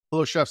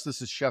Hello, chefs.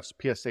 This is Chef's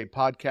PSA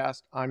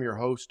Podcast. I'm your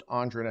host,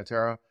 Andre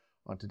Natera.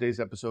 On today's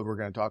episode, we're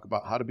going to talk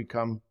about how to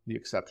become the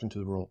exception to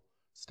the rule.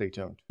 Stay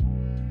tuned.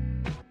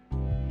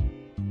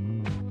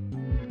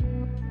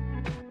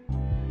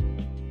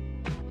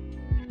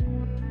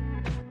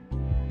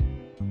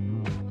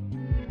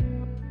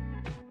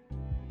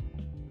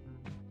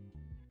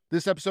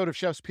 This episode of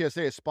Chef's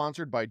PSA is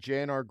sponsored by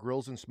J&R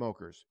Grills and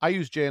Smokers. I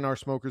use J&R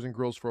Smokers and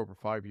Grills for over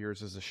 5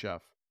 years as a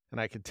chef,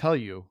 and I can tell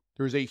you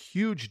there's a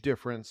huge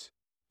difference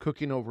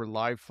cooking over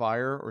live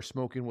fire or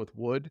smoking with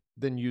wood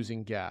than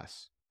using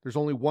gas. There's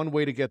only one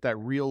way to get that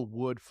real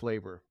wood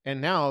flavor.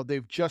 And now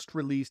they've just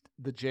released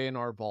the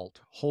J&R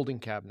Vault holding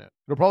cabinet.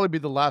 It'll probably be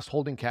the last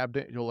holding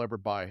cabinet you'll ever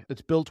buy.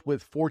 It's built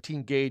with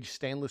 14-gauge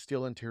stainless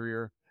steel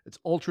interior. It's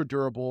ultra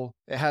durable.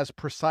 It has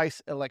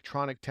precise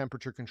electronic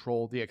temperature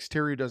control. The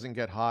exterior doesn't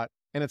get hot,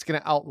 and it's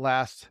going to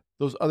outlast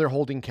those other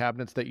holding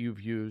cabinets that you've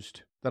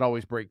used that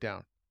always break down.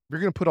 If you're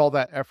going to put all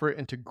that effort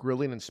into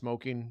grilling and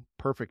smoking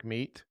perfect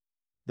meat,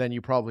 then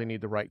you probably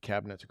need the right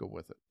cabinet to go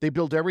with it. They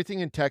build everything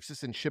in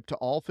Texas and ship to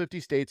all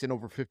 50 states and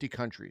over 50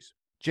 countries.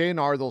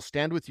 J&R, they'll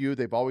stand with you.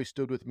 They've always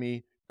stood with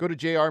me. Go to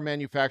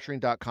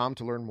jrmanufacturing.com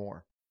to learn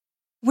more.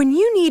 When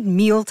you need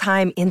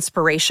mealtime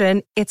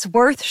inspiration, it's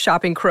worth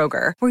shopping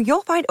Kroger, where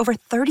you'll find over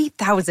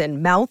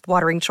 30,000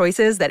 mouth-watering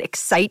choices that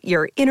excite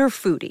your inner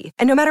foodie.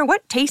 And no matter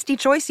what tasty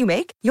choice you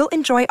make, you'll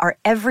enjoy our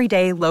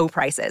everyday low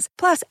prices,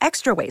 plus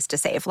extra ways to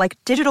save, like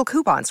digital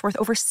coupons worth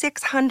over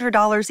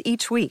 $600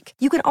 each week.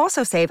 You can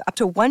also save up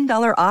to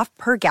 $1 off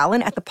per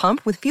gallon at the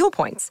pump with fuel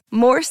points.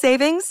 More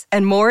savings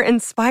and more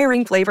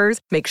inspiring flavors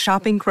make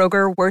shopping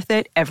Kroger worth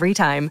it every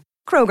time.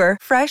 Kroger,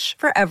 fresh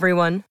for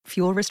everyone.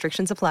 Fuel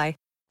restrictions apply.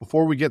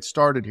 Before we get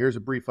started, here's a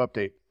brief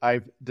update.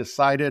 I've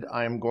decided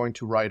I am going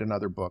to write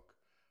another book.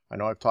 I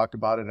know I've talked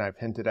about it and I've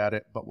hinted at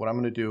it, but what I'm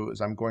going to do is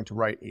I'm going to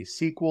write a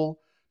sequel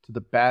to the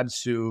Bad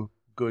Sue,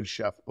 Good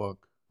Chef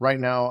book. Right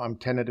now, I'm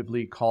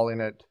tentatively calling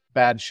it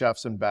Bad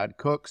Chefs and Bad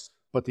Cooks,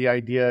 but the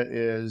idea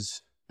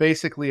is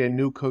basically a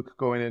new cook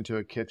going into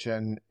a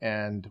kitchen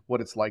and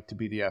what it's like to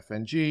be the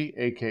FNG,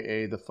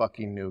 aka the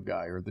fucking new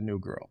guy or the new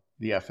girl.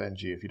 The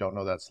FNG, if you don't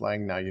know that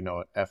slang, now you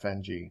know it.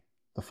 FNG,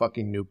 the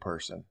fucking new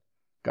person.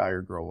 Guy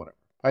or girl, whatever.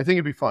 I think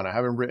it'd be fun. I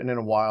haven't written in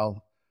a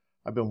while.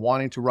 I've been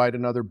wanting to write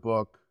another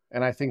book,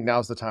 and I think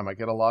now's the time. I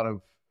get a lot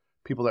of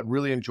people that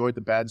really enjoyed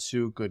the Bad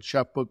Sue Good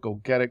Chef book. Go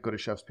get it. Go to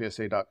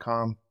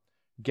chefspsa.com.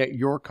 Get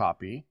your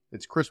copy.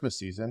 It's Christmas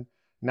season.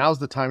 Now's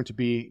the time to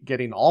be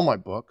getting all my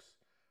books,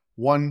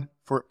 one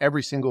for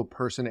every single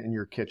person in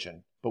your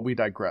kitchen. But we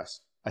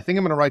digress. I think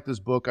I'm going to write this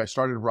book. I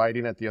started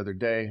writing it the other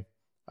day.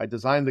 I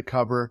designed the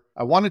cover.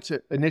 I wanted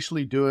to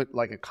initially do it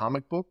like a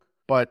comic book,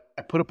 but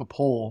I put up a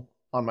poll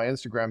on my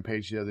Instagram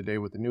page the other day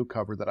with the new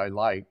cover that I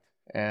liked.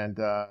 And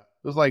it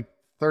was like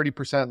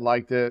 30%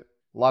 liked it.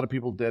 A lot of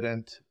people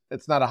didn't.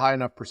 It's not a high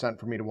enough percent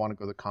for me to want to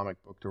go the comic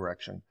book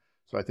direction.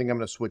 So I think I'm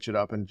going to switch it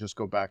up and just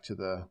go back to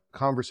the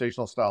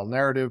conversational style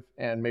narrative.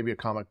 And maybe a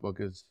comic book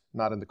is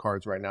not in the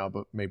cards right now,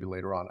 but maybe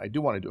later on. I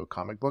do want to do a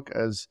comic book,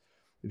 as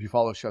if you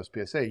follow Chef's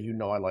PSA, you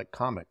know I like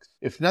comics.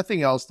 If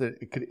nothing else, that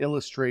it could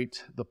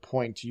illustrate the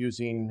point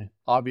using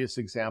obvious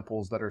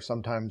examples that are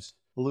sometimes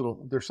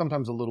there's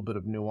sometimes a little bit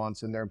of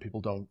nuance in there and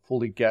people don't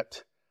fully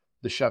get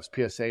the Chef's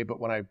PSA, but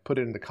when I put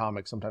it in the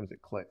comics, sometimes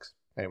it clicks.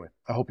 Anyway,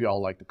 I hope you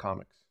all like the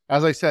comics.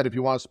 As I said, if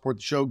you want to support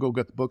the show, go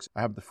get the books.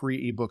 I have the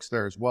free ebooks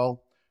there as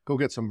well. Go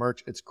get some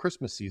merch. It's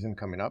Christmas season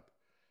coming up,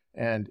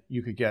 and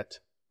you could get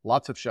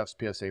lots of Chef's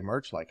PSA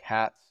merch like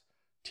hats,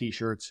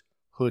 t-shirts,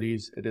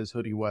 hoodies. It is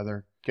hoodie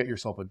weather. Get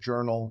yourself a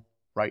journal,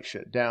 write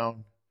shit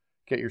down,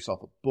 get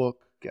yourself a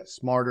book, get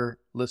smarter,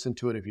 listen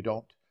to it. If you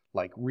don't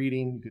like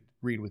reading, you could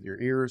read with your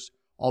ears.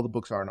 All the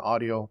books are in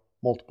audio,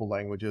 multiple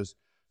languages,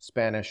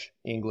 Spanish,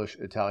 English,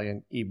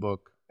 Italian,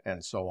 ebook,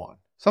 and so on.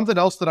 Something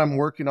else that I'm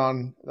working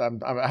on,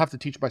 I have to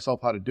teach myself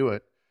how to do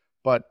it,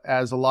 but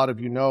as a lot of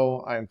you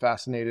know, I am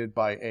fascinated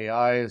by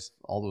AI,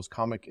 all those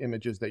comic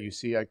images that you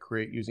see I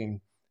create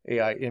using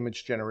AI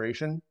image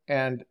generation.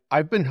 And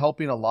I've been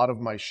helping a lot of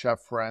my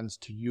chef friends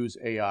to use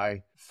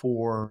AI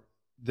for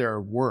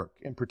their work,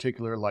 in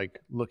particular,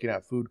 like looking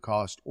at food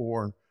cost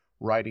or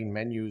writing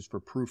menus for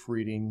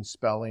proofreading,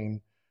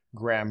 spelling,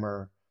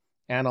 grammar,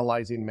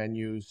 analyzing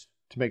menus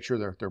to make sure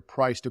they're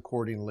priced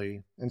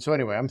accordingly. And so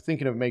anyway, I'm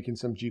thinking of making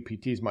some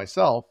GPTs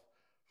myself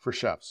for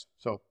chefs.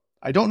 So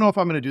I don't know if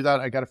I'm going to do that.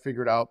 I got to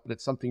figure it out, but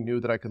it's something new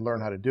that I can learn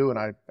how to do.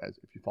 And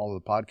if you follow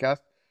the podcast,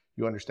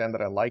 you understand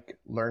that I like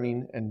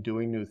learning and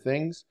doing new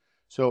things.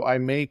 So I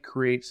may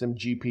create some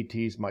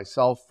GPTs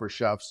myself for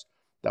chefs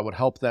that would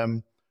help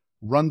them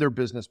run their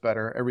business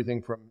better.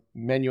 Everything from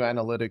menu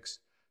analytics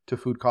to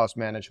food cost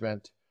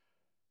management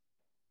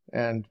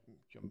and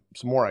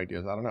some more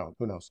ideas. I don't know.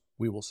 Who knows?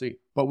 We will see.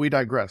 But we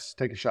digress.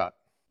 Take a shot.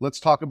 Let's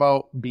talk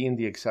about being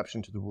the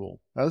exception to the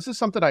rule. Now, this is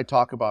something I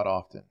talk about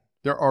often.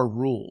 There are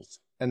rules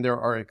and there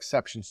are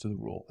exceptions to the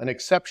rule. An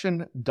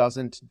exception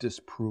doesn't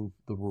disprove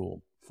the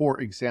rule.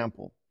 For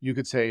example, you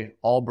could say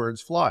all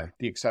birds fly.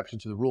 The exception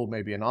to the rule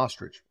may be an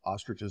ostrich.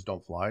 Ostriches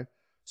don't fly.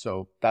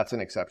 So that's an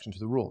exception to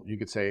the rule. You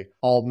could say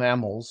all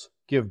mammals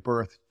give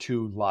birth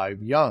to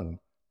live young,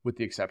 with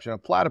the exception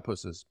of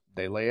platypuses.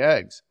 They lay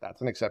eggs.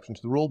 That's an exception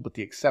to the rule, but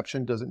the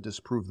exception doesn't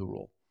disprove the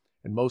rule.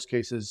 In most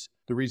cases,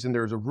 the reason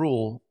there's a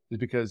rule is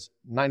because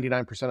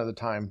 99% of the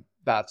time,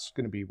 that's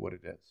going to be what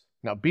it is.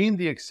 Now, being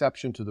the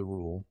exception to the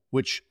rule,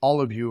 which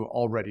all of you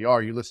already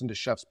are, you listen to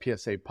Chef's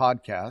PSA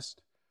podcast,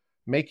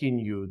 making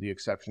you the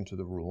exception to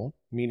the rule,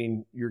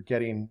 meaning you're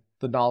getting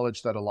the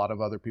knowledge that a lot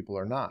of other people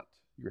are not.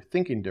 You're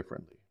thinking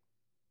differently.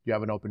 You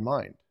have an open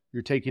mind.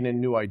 You're taking in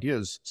new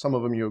ideas. Some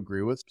of them you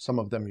agree with, some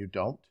of them you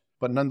don't.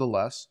 But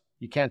nonetheless,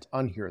 you can't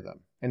unhear them.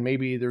 And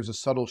maybe there's a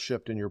subtle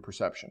shift in your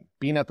perception.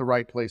 Being at the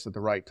right place at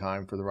the right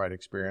time for the right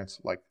experience,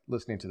 like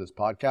listening to this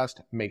podcast,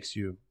 makes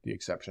you the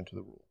exception to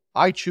the rule.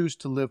 I choose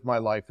to live my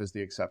life as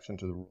the exception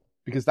to the rule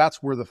because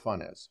that's where the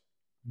fun is.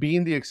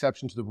 Being the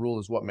exception to the rule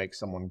is what makes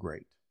someone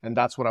great. And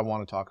that's what I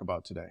want to talk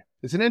about today.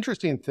 It's an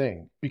interesting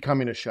thing,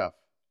 becoming a chef.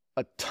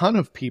 A ton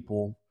of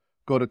people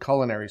go to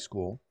culinary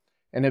school.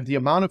 And of the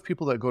amount of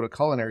people that go to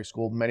culinary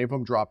school, many of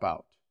them drop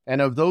out. And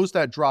of those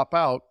that drop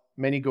out,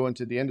 many go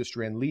into the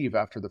industry and leave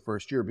after the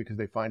first year because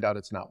they find out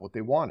it's not what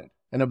they wanted.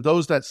 And of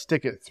those that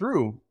stick it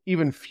through,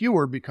 even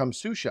fewer become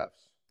sous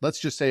chefs. Let's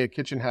just say a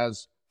kitchen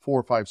has 4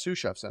 or 5 sous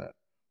chefs in it,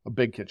 a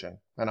big kitchen,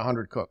 and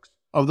 100 cooks.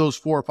 Of those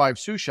 4 or 5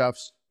 sous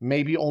chefs,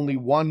 maybe only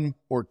 1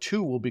 or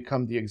 2 will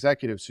become the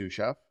executive sous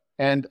chef.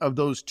 And of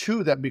those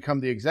 2 that become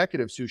the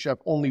executive sous chef,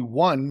 only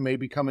 1 may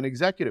become an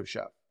executive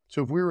chef.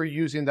 So if we were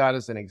using that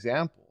as an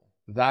example,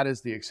 that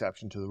is the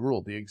exception to the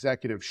rule. The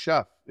executive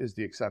chef is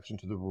the exception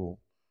to the rule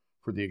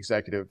for the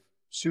executive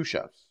sous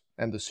chefs.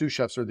 And the sous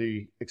chefs are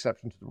the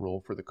exception to the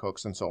rule for the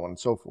cooks and so on and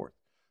so forth.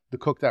 The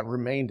cook that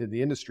remained in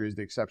the industry is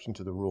the exception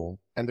to the rule.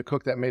 And the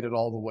cook that made it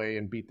all the way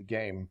and beat the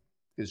game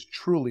is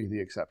truly the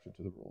exception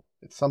to the rule.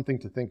 It's something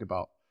to think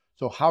about.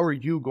 So how are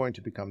you going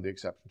to become the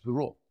exception to the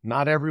rule?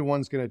 Not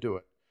everyone's going to do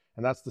it.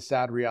 And that's the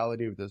sad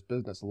reality of this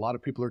business. A lot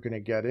of people are going to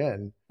get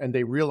in and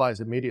they realize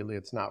immediately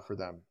it's not for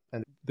them.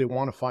 And they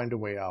want to find a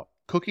way out.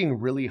 Cooking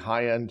really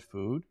high-end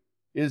food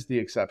is the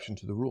exception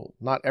to the rule.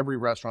 Not every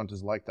restaurant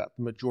is like that.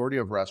 The majority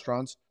of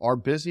restaurants are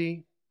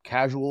busy,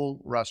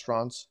 casual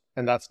restaurants,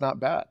 and that's not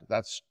bad.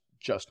 That's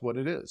just what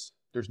it is.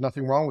 There's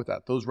nothing wrong with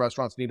that. Those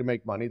restaurants need to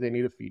make money, they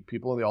need to feed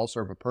people, and they all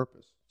serve a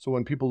purpose. So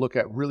when people look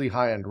at really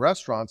high-end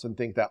restaurants and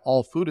think that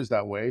all food is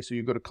that way, so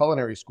you go to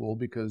culinary school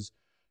because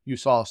you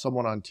saw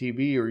someone on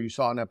TV or you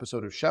saw an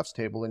episode of Chef's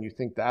Table and you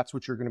think that's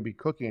what you're going to be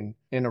cooking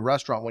in a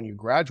restaurant when you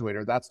graduate,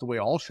 or that's the way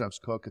all chefs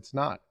cook, it's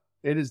not.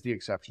 It is the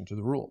exception to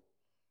the rule.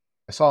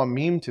 I saw a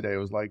meme today. It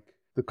was like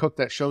the cook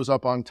that shows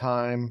up on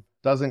time,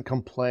 doesn't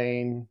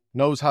complain,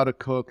 knows how to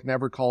cook,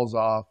 never calls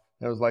off.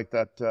 It was like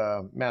that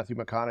Matthew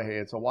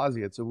McConaughey, it's a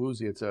wazi, it's a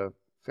woozy, it's a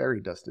fairy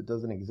dust. It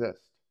doesn't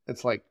exist.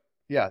 It's like,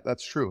 yeah,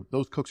 that's true.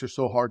 Those cooks are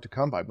so hard to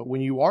come by. But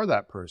when you are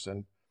that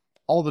person,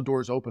 all the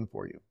doors open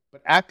for you.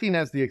 But acting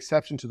as the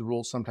exception to the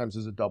rule sometimes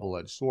is a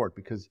double-edged sword,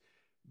 because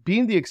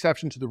being the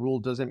exception to the rule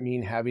doesn't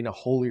mean having a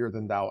holier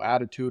than thou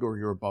attitude or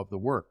you're above the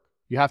work.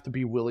 You have to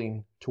be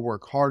willing to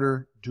work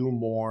harder, do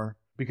more,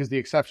 because the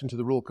exception to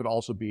the rule could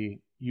also be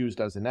used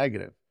as a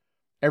negative.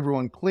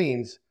 Everyone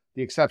cleans,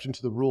 the exception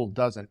to the rule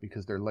doesn't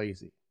because they're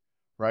lazy,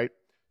 right?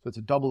 So it's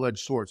a double-edged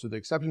sword. So the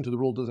exception to the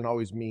rule doesn't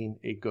always mean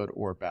a good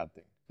or a bad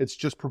thing. It's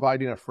just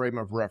providing a frame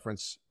of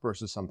reference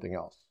versus something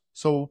else.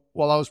 So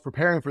while I was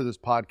preparing for this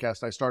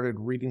podcast, I started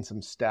reading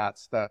some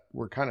stats that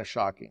were kind of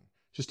shocking,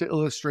 just to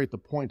illustrate the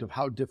point of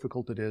how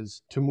difficult it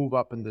is to move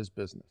up in this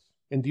business.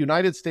 In the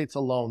United States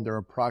alone, there are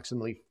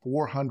approximately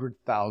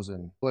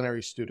 400,000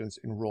 culinary students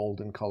enrolled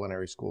in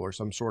culinary school or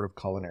some sort of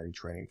culinary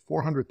training.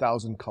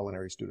 400,000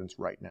 culinary students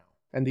right now.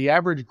 And the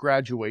average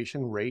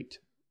graduation rate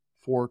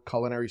for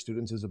culinary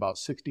students is about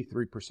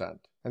 63%.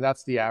 And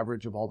that's the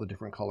average of all the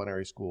different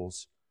culinary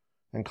schools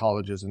and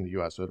colleges in the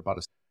U.S. So at about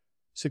a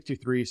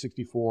 63,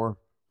 64%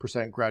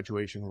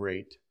 graduation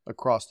rate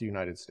across the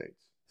United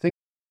States.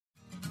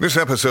 This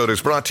episode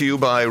is brought to you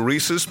by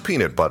Reese's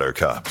Peanut Butter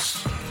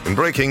Cups. In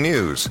breaking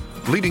news,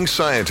 leading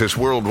scientists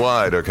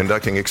worldwide are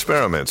conducting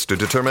experiments to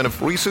determine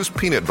if Reese's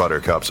Peanut Butter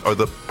Cups are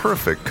the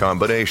perfect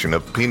combination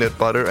of peanut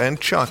butter and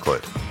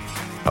chocolate.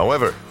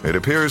 However, it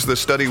appears the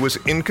study was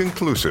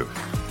inconclusive,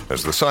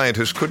 as the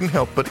scientists couldn't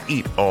help but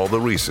eat all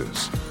the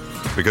Reese's.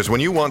 Because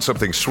when you want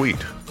something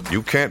sweet,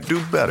 you can't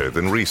do better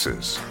than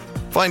Reese's.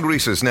 Find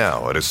Reese's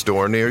now at a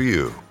store near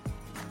you.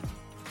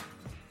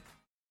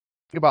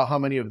 Think about how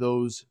many of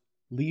those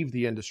leave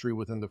the industry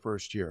within the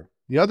first year.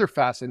 The other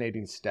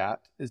fascinating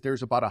stat is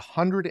there's about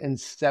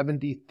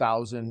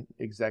 170,000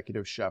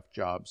 executive chef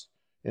jobs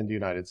in the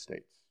United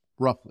States,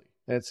 roughly.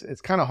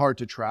 It's kind of hard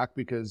to track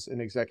because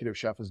an executive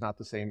chef is not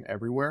the same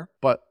everywhere,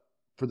 but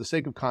for the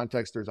sake of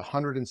context, there's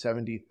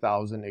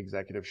 170,000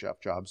 executive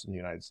chef jobs in the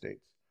United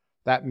States.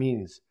 That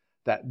means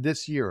that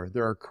this year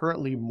there are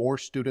currently more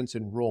students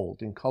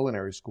enrolled in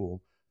culinary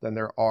school than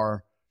there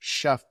are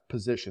chef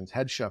positions,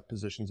 head chef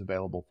positions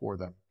available for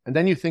them. And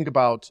then you think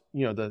about,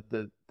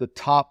 the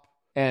top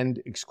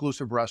end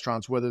exclusive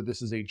restaurants, whether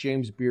this is a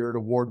James Beard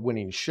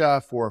award-winning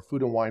chef or a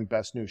Food and Wine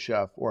Best New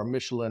Chef or a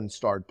Michelin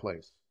starred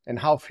place, and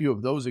how few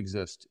of those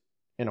exist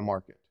in a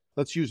market.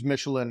 Let's use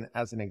Michelin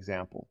as an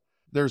example.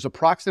 There's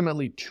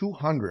approximately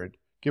 200,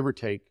 give or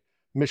take,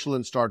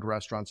 Michelin-starred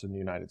restaurants in the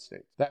United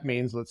States. That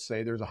means, let's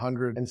say there's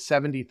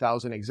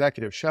 170,000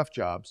 executive chef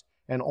jobs,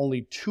 and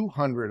only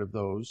 200 of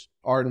those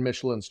are in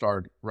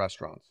Michelin-starred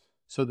restaurants.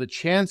 So the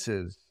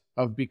chances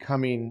of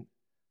becoming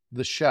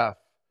the chef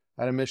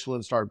at a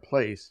Michelin-starred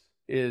place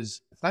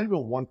it's not even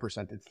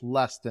 1%, it's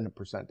less than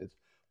 1%. It's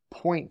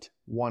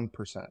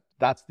 0.1%.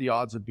 That's the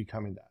odds of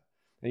becoming that.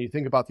 And you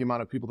think about the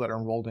amount of people that are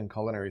enrolled in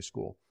culinary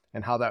school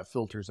and how that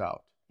filters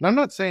out. And I'm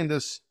not saying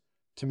this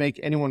to make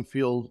anyone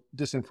feel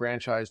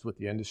disenfranchised with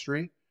the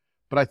industry,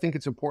 but I think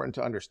it's important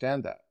to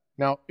understand that.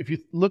 Now, if you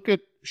look at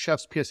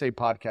Chef's PSA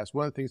podcast,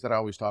 one of the things that I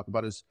always talk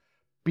about is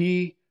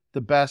be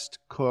the best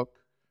cook,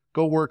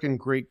 go work in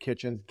great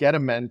kitchens, get a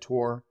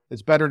mentor.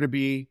 It's better to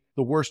be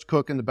the worst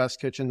cook in the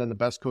best kitchen than the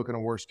best cook in a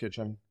worse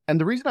kitchen. And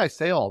the reason I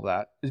say all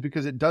that is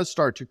because it does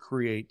start to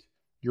create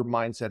your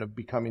mindset of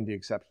becoming the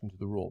exception to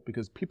the rule,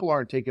 because people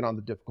aren't taking on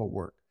the difficult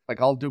work. Like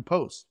I'll do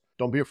posts.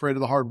 Don't be afraid of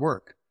the hard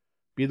work.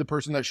 Be the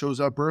person that shows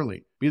up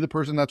early. Be the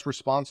person that's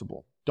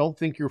responsible. Don't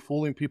think you're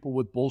fooling people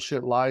with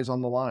bullshit lies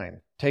on the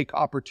line. Take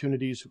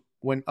opportunities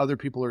when other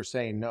people are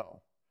saying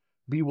no.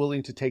 Be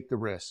willing to take the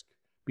risk.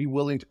 Be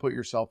willing to put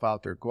yourself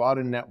out there. Go out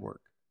and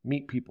network.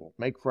 Meet people.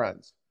 Make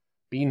friends.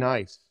 Be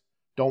nice.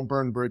 Don't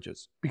burn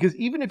bridges. Because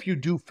even if you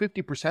do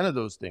 50% of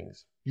those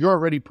things, you're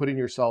already putting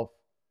yourself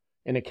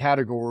in a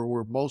category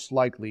where most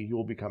likely you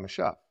will become a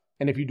chef.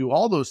 And if you do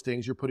all those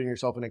things, you're putting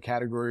yourself in a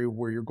category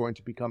where you're going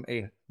to become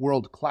a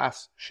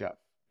world-class chef,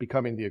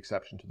 becoming the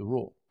exception to the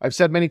rule. I've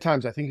said many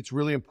times, I think it's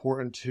really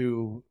important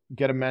to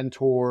get a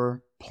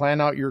mentor, plan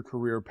out your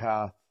career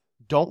path.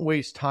 Don't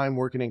waste time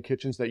working in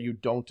kitchens that you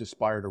don't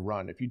aspire to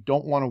run. If you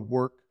don't want to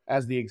work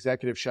as the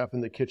executive chef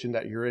in the kitchen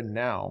that you're in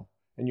now,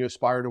 and you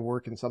aspire to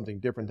work in something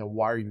different, then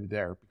why are you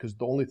there? Because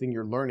the only thing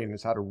you're learning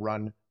is how to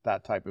run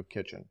that type of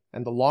kitchen.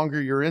 And the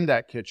longer you're in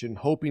that kitchen,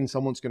 hoping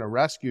someone's going to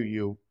rescue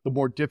you, the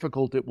more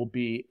difficult it will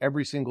be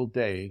every single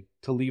day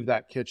to leave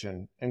that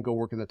kitchen and go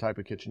work in the type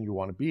of kitchen you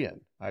want to be in.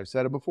 I've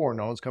said it before,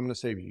 no one's coming to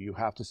save you. You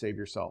have to save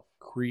yourself.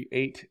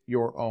 Create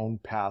your own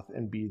path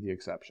and be the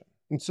exception.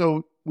 And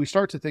so we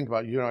start to think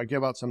about, I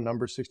give out some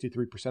numbers,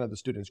 63% of the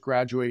students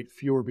graduate,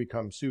 fewer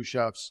become sous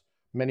chefs,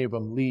 many of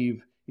them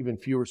leave, even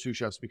fewer sous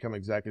chefs become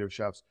executive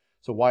chefs.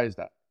 So why is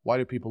that? Why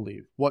do people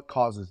leave? What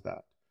causes that?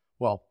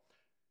 Well,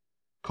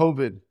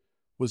 COVID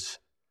was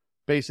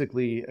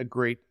basically a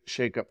great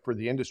shakeup for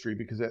the industry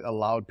because it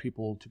allowed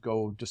people to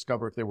go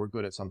discover if they were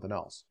good at something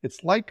else.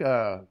 It's like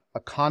a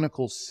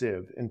conical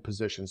sieve in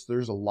positions.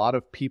 There's a lot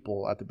of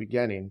people at the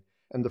beginning,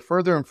 and the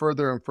further and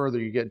further and further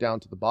you get down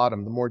to the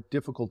bottom, the more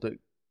difficult it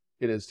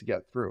is to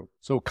get through.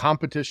 So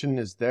competition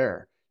is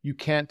there. You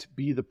can't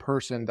be the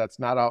person that's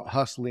not out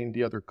hustling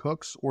the other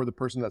cooks or the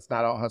person that's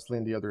not out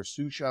hustling the other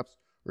sous chefs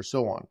or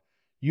so on.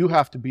 You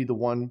have to be the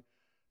one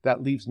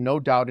that leaves no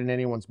doubt in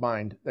anyone's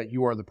mind that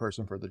you are the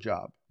person for the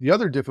job. The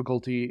other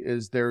difficulty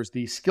is there's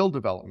the skill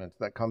development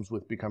that comes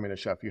with becoming a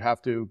chef. You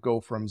have to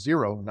go from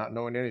zero, not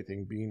knowing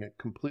anything, being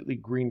a completely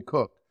green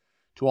cook,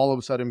 to all of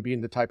a sudden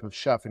being the type of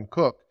chef and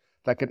cook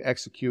that can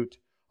execute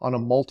on a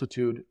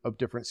multitude of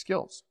different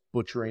skills.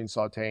 Butchering,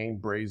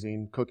 sauteing,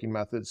 braising, cooking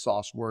methods,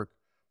 sauce work,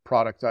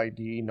 product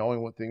ID,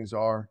 knowing what things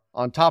are.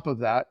 On top of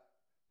that,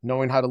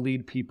 knowing how to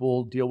lead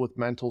people, deal with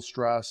mental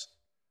stress,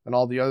 and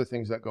all the other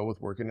things that go with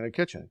working in a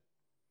kitchen.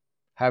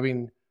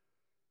 Having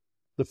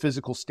the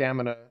physical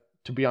stamina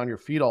to be on your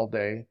feet all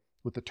day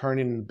with the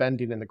turning and the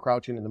bending and the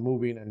crouching and the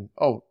moving, and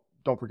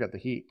don't forget the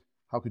heat.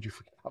 How could you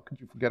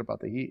forget about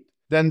the heat?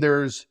 Then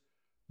there's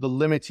the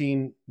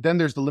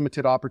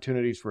limited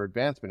opportunities for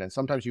advancement. And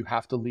sometimes you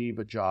have to leave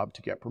a job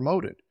to get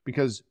promoted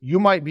because you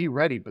might be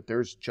ready, but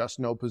there's just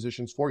no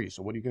positions for you.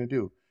 So what are you going to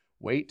do?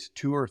 Wait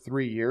 2 or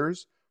 3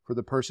 years for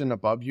the person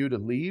above you to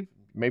leave?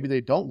 Maybe they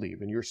don't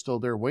leave and you're still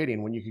there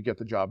waiting when you could get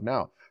the job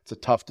now. It's a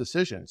tough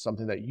decision,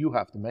 something that you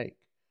have to make.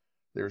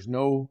 There's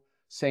no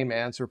same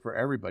answer for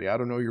everybody. I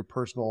don't know your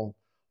personal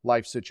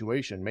life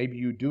situation. Maybe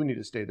you do need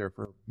to stay there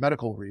for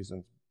medical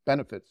reasons,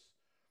 benefits.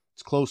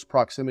 It's close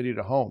proximity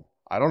to home.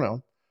 I don't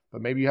know.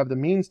 But maybe you have the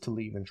means to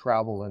leave and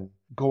travel and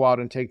go out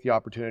and take the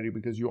opportunity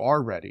because you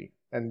are ready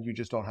and you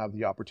just don't have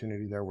the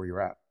opportunity there where you're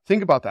at.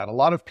 Think about that. A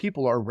lot of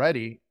people are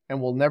ready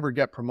and will never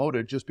get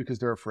promoted just because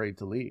they're afraid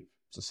to leave.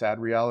 It's a sad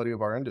reality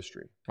of our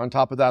industry. On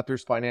top of that,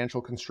 there's financial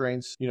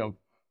constraints.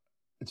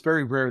 It's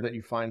very rare that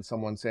you find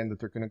someone saying that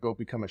they're going to go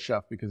become a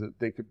chef because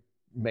they could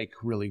make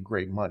really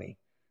great money,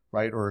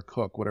 right? Or a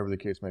cook, whatever the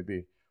case may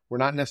be. We're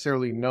not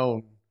necessarily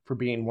known for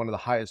being one of the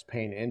highest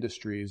paying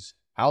industries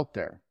out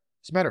there.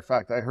 As a matter of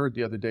fact, I heard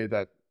the other day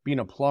that being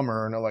a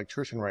plumber or an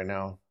electrician right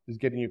now is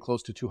getting you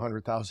close to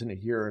 $200,000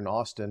 a year in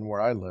Austin, where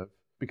I live,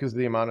 because of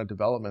the amount of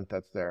development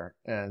that's there.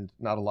 And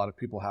not a lot of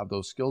people have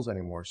those skills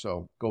anymore.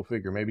 So go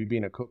figure, maybe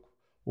being a cook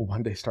will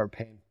one day start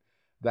paying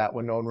that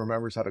when no one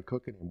remembers how to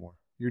cook anymore.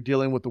 You're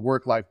dealing with the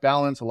work-life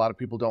balance. A lot of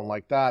people don't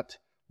like that.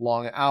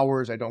 Long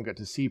hours. I don't get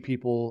to see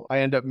people. I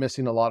end up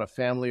missing a lot of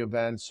family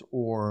events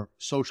or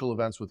social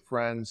events with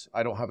friends.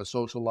 I don't have a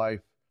social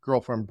life.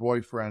 Girlfriend,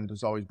 boyfriend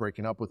is always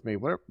breaking up with me,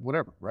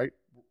 whatever, right?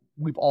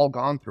 we've all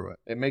gone through it.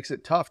 It makes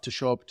it tough to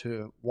show up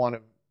to want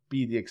to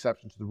be the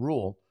exception to the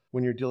rule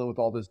when you're dealing with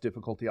all this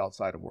difficulty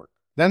outside of work.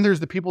 Then there's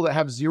the people that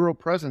have zero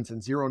presence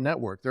and zero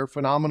network. They're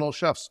phenomenal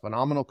chefs,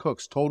 phenomenal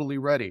cooks, totally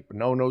ready, but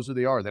no one knows who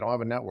they are. They don't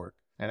have a network.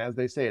 And as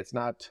they say, it's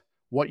not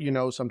what you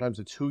know, sometimes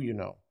it's who you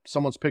know.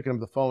 Someone's picking up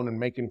the phone and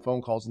making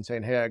phone calls and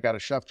saying, hey, I got a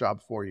chef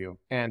job for you.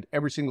 And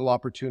every single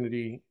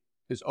opportunity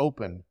is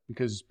open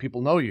because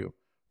people know you.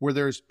 Where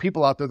there's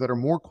people out there that are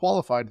more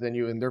qualified than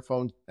you and their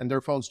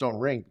phones don't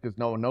ring because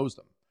no one knows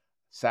them.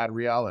 Sad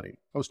reality.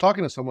 I was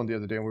talking to someone the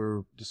other day and we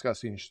were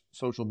discussing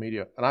social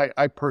media. And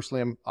I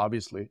personally am,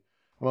 obviously,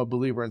 I'm a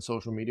believer in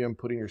social media and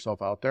putting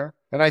yourself out there.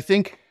 And I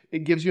think it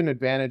gives you an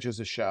advantage as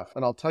a chef.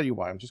 And I'll tell you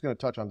why. I'm just going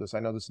to touch on this. I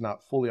know this is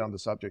not fully on the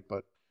subject,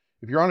 but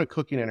if you're on a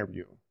cooking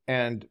interview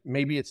and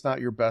maybe it's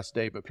not your best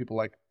day, but people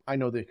like, I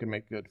know they can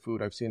make good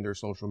food. I've seen their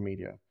social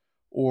media.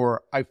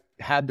 Or I've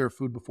had their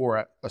food before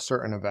at a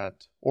certain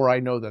event. Or I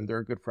know them. They're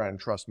a good friend.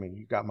 Trust me.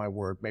 You got my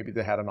word. Maybe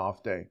they had an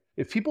off day.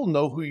 If people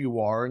know who you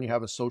are and you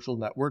have a social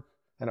network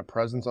and a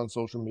presence on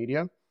social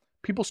media,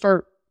 people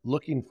start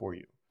looking for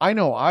you. I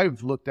know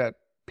I've looked at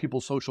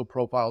people's social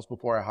profiles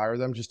before I hire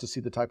them just to see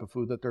the type of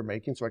food that they're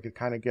making so I could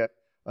kind of get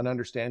an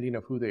understanding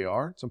of who they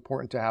are. It's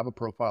important to have a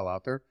profile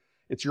out there.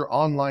 It's your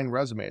online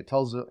resume. It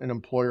tells an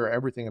employer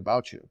everything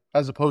about you.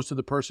 As opposed to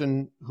the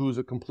person who's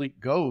a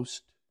complete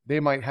ghost, they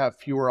might have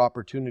fewer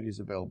opportunities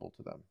available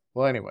to them.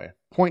 Well, anyway,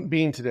 point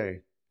being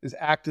today is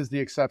act as the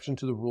exception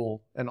to the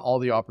rule and all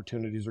the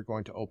opportunities are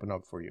going to open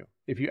up for you.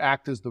 If you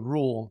act as the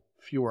rule,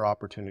 fewer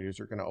opportunities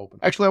are going to open.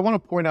 Actually, I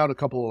want to point out a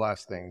couple of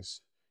last things.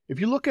 If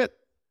you look at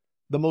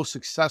the most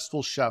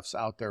successful chefs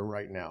out there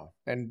right now,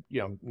 and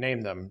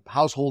name them,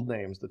 household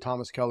names, the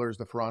Thomas Kellers,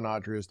 the Ferran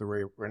Adrias, the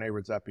Rene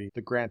Redzepi,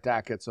 the Grant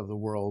Achatz of the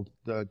world,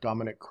 the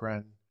Dominic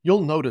Crenn,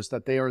 you'll notice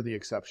that they are the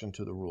exception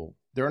to the rule.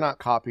 They're not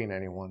copying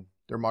anyone.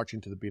 They're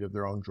marching to the beat of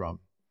their own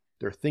drum.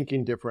 They're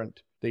thinking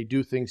different. They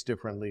do things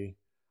differently.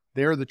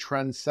 They're the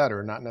trend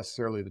setter, not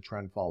necessarily the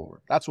trend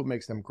follower. That's what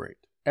makes them great.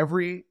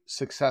 Every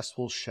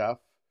successful chef,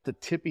 the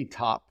tippy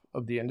top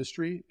of the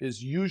industry,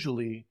 is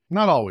usually,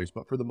 not always,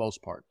 but for the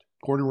most part.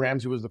 Gordon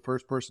Ramsay was the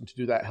first person to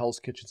do that Hell's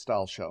Kitchen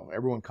style show.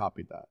 Everyone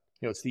copied that.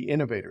 It's the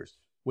innovators.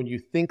 When you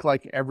think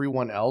like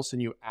everyone else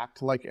and you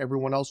act like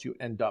everyone else, you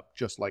end up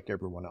just like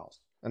everyone else.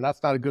 And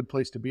that's not a good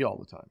place to be all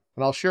the time.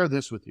 And I'll share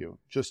this with you.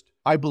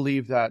 I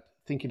believe that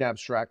thinking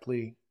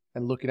abstractly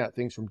and looking at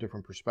things from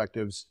different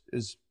perspectives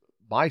is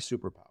my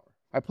superpower.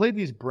 I play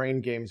these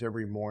brain games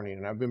every morning,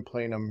 and I've been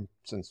playing them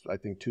since, I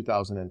think,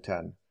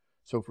 2010.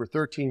 So for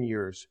 13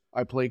 years,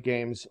 I play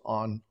games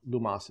on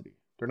Lumosity.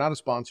 They're not a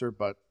sponsor,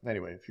 but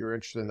anyway, if you're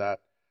interested in that,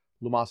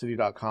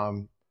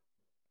 Lumosity.com.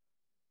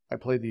 I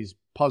play these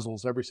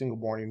puzzles every single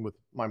morning with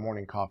my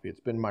morning coffee.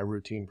 It's been my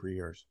routine for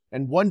years.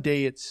 And one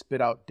day it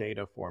spit out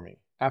data for me.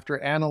 After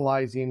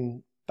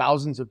analyzing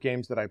thousands of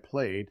games that I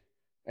played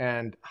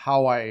and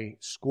how I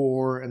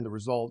score and the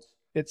results,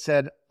 it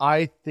said,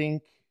 I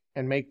think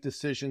and make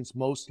decisions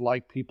most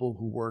like people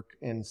who work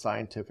in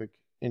scientific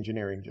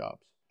engineering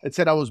jobs. It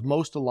said I was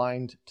most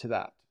aligned to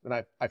that. And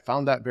I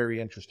found that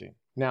very interesting.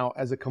 Now,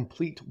 as a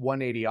complete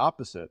 180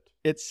 opposite,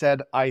 it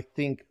said I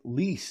think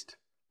least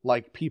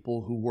like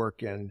people who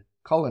work in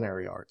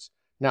culinary arts.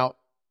 Now,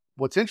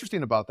 what's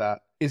interesting about that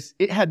is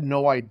it had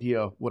no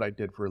idea what I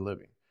did for a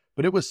living,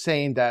 but it was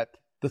saying that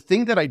the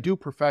thing that I do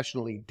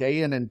professionally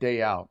day in and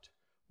day out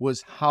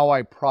was how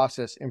I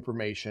process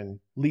information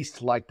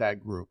least like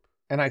that group.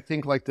 And I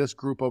think like this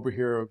group over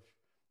here of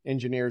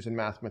engineers and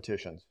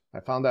mathematicians. I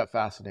found that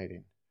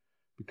fascinating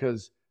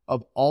because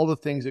of all the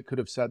things it could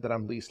have said that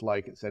I'm least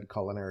like, it said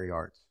culinary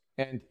arts.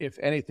 And if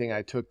anything,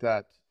 I took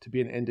that to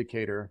be an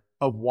indicator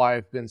of why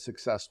I've been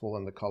successful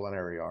in the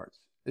culinary arts,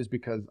 is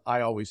because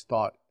I always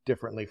thought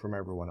differently from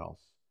everyone else.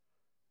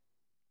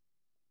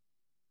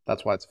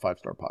 That's why it's a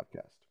 5-star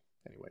podcast.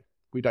 Anyway,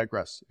 we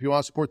digress. If you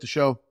want to support the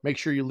show, make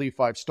sure you leave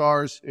 5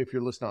 stars if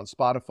you're listening on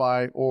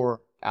Spotify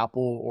or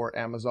Apple or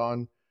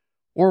Amazon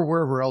or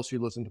wherever else you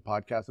listen to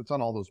podcasts. It's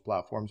on all those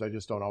platforms. I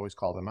just don't always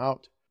call them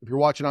out. If you're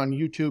watching on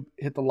YouTube,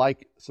 hit the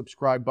like,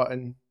 subscribe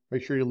button.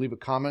 Make sure you leave a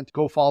comment.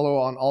 Go follow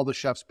on all the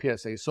Chefs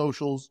PSA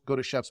socials. Go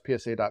to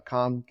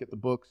chefspsa.com, get the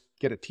books,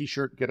 get a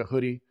t-shirt, get a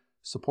hoodie,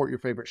 support your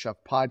favorite chef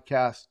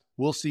podcast.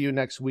 We'll see you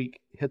next week.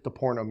 Hit the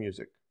porno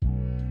music.